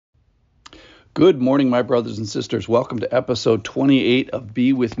Good morning, my brothers and sisters. Welcome to episode 28 of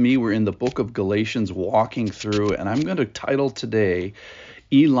Be With Me. We're in the book of Galatians walking through, and I'm going to title today,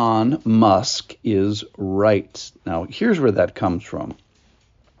 Elon Musk is Right. Now, here's where that comes from.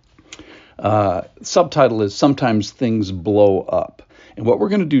 Subtitle is Sometimes Things Blow Up. And what we're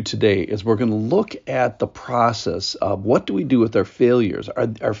going to do today is we're going to look at the process of what do we do with our failures.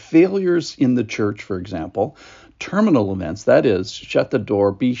 Our failures in the church, for example, terminal events, that is, shut the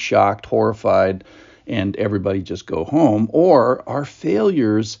door, be shocked, horrified, and everybody just go home, or our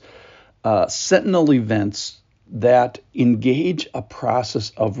failures, sentinel events that engage a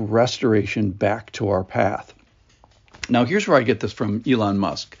process of restoration back to our path. Now, here's where I get this from Elon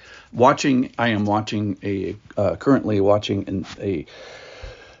Musk. I am currently watching a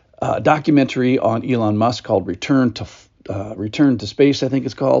documentary on Elon Musk called Return to Space, I think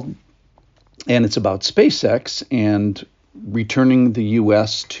it's called. And it's about SpaceX and returning the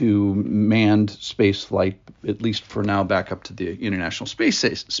U.S. to manned space flight, at least for now, back up to the International Space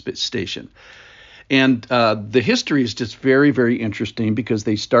Station. And the history is just very, very interesting because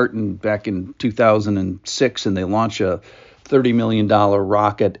they start back in 2006 and they launch a $30 million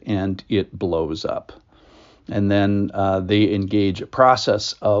rocket and it blows up. And then they engage a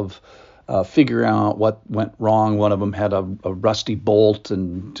process of figuring out what went wrong. One of them had a rusty bolt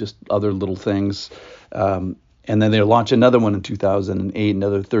and just other little things. And then they launch another one in 2008,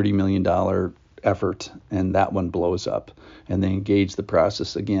 another $30 million effort, and that one blows up. And they engage the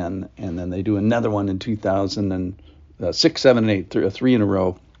process again. And then they do another one in 2006, 7, and 8, three in a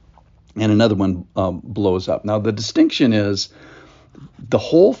row, and another one blows up. Now, the distinction is the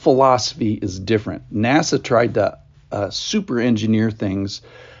whole philosophy is different. NASA tried to super engineer things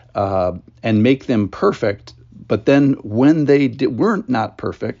and make them perfect, but then when they weren't not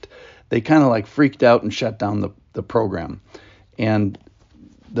perfect, they kind of like freaked out and shut down the program. And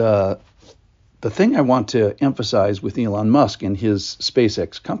the thing I want to emphasize with Elon Musk and his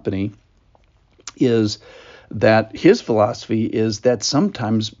SpaceX company is that his philosophy is that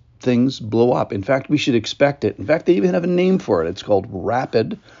sometimes things blow up. In fact, we should expect it. In fact, they even have a name for it. It's called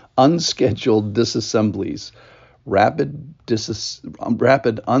rapid unscheduled disassemblies. Rapid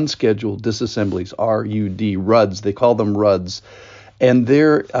unscheduled disassemblies, RUDs. They call them RUDs, and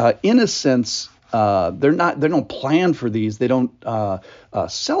they're in a sense they don't plan for these. They don't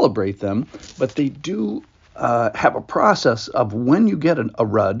celebrate them, but they do have a process of when you get a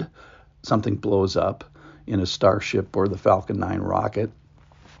RUD, something blows up in a Starship or the Falcon 9 rocket.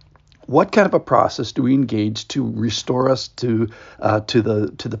 What kind of a process do we engage to restore us to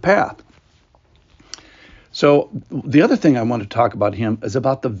the path? So the other thing I want to talk about him is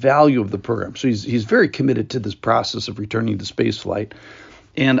about the value of the program. So he's very committed to this process of returning to space flight.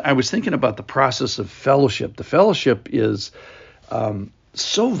 And I was thinking about the process of fellowship. The fellowship is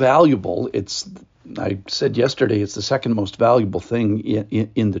so valuable. I said yesterday, it's the second most valuable thing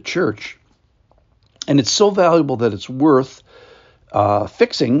in the church. And it's so valuable that it's worth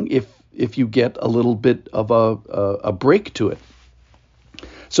fixing if you get a little bit of a break to it.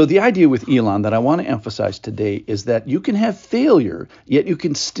 So the idea with Elon that I want to emphasize today is that you can have failure, yet you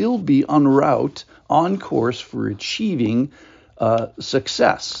can still be en route, on course for achieving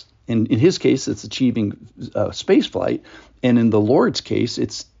success. In his case, it's achieving space flight, and in the Lord's case,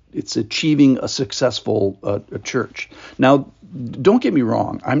 it's achieving a successful church. Now, don't get me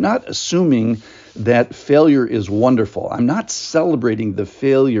wrong. I'm not assuming that failure is wonderful. I'm not celebrating the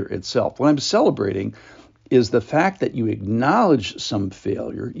failure itself. What I'm celebrating is the fact that you acknowledge some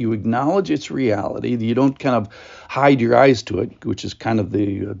failure, you acknowledge its reality, you don't kind of hide your eyes to it, which is kind of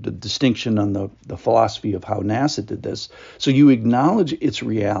the distinction on the philosophy of how NASA did this. So you acknowledge its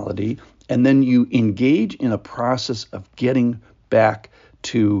reality, and then you engage in a process of getting back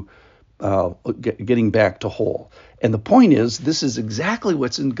to whole. And the point is, this is exactly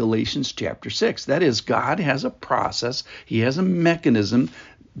what's in Galatians chapter 6. That is, God has a process, he has a mechanism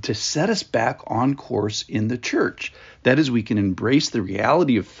to set us back on course in the church. That is, we can embrace the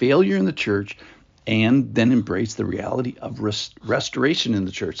reality of failure in the church and then embrace the reality of restoration in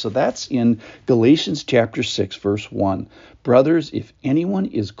the church. So that's in Galatians chapter 6, verse 1. Brothers, if anyone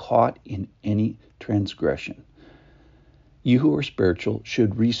is caught in any transgression, you who are spiritual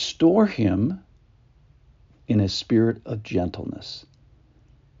should restore him in a spirit of gentleness.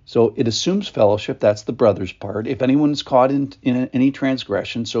 So it assumes fellowship. That's the brothers part. If anyone is caught in any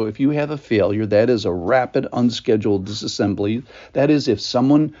transgression, so if you have a failure, that is a rapid, unscheduled disassembly. That is, if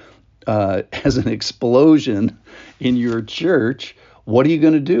someone has an explosion in your church, what are you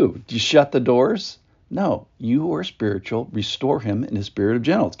going to do? Do you shut the doors? No, you who are spiritual, restore him in a spirit of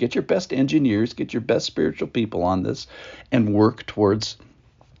gentleness. Get your best engineers, get your best spiritual people on this, and work towards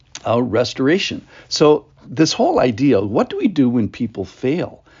restoration. So this whole idea, what do we do when people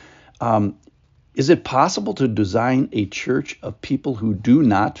fail? Is it possible to design a church of people who do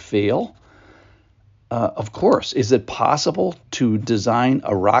not fail? Of course. Is it possible to design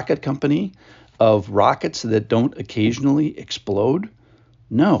a rocket company of rockets that don't occasionally explode?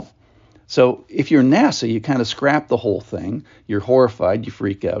 No. So if you're NASA, you kind of scrap the whole thing. You're horrified, you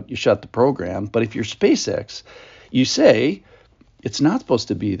freak out, you shut the program. But if you're SpaceX, you say, it's not supposed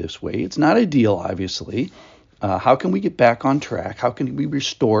to be this way. It's not ideal, obviously. How can we get back on track? How can we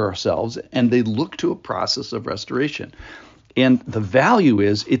restore ourselves? And they look to a process of restoration. And the value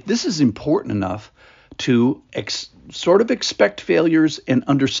is, this is important enough to sort of expect failures and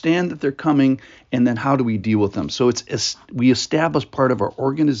understand that they're coming, and then how do we deal with them? So we establish part of our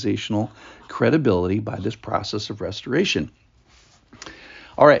organizational credibility by this process of restoration.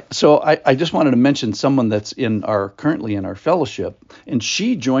 All right, so I just wanted to mention someone that's currently in our fellowship, and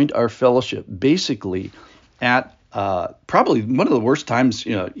she joined our fellowship basically at probably one of the worst times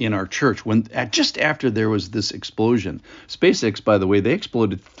in our church, just after there was this explosion. SpaceX, by the way, they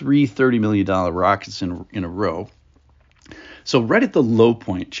exploded three $30 million rockets in a row. So right at the low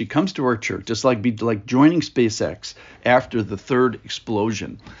point, she comes to our church, just like joining SpaceX after the third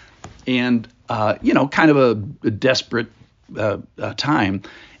explosion, and kind of a desperate time.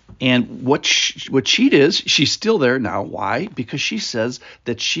 And what she is, she's still there now. Why? Because she says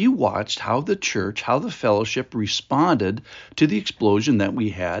that she watched how the fellowship responded to the explosion that we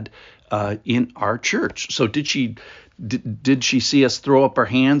had in our church. So did she see us throw up our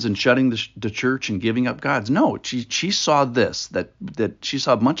hands and shutting the church and giving up God's? No, she saw this, that she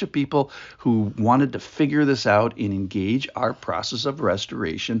saw a bunch of people who wanted to figure this out and engage our process of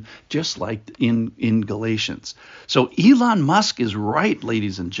restoration, just like in Galatians. So Elon Musk is right,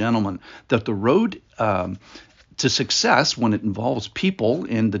 ladies and gentlemen, that the road to success, when it involves people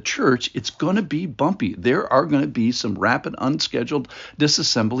in the church, it's going to be bumpy. There are going to be some rapid, unscheduled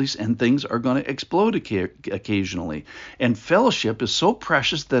disassemblies, and things are going to explode occasionally. And fellowship is so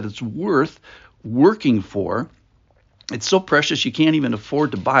precious that it's worth working for. It's so precious you can't even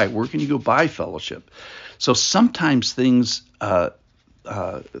afford to buy it. Where can you go buy fellowship? So sometimes things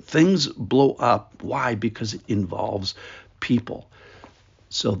blow up. Why? Because it involves people.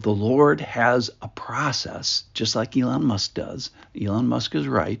 So the Lord has a process, just like Elon Musk does. Elon Musk is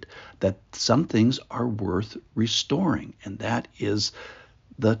right that some things are worth restoring, and that is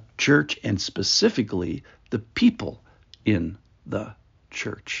the church, and specifically the people in the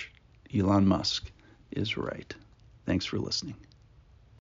church. Elon Musk is right. Thanks for listening.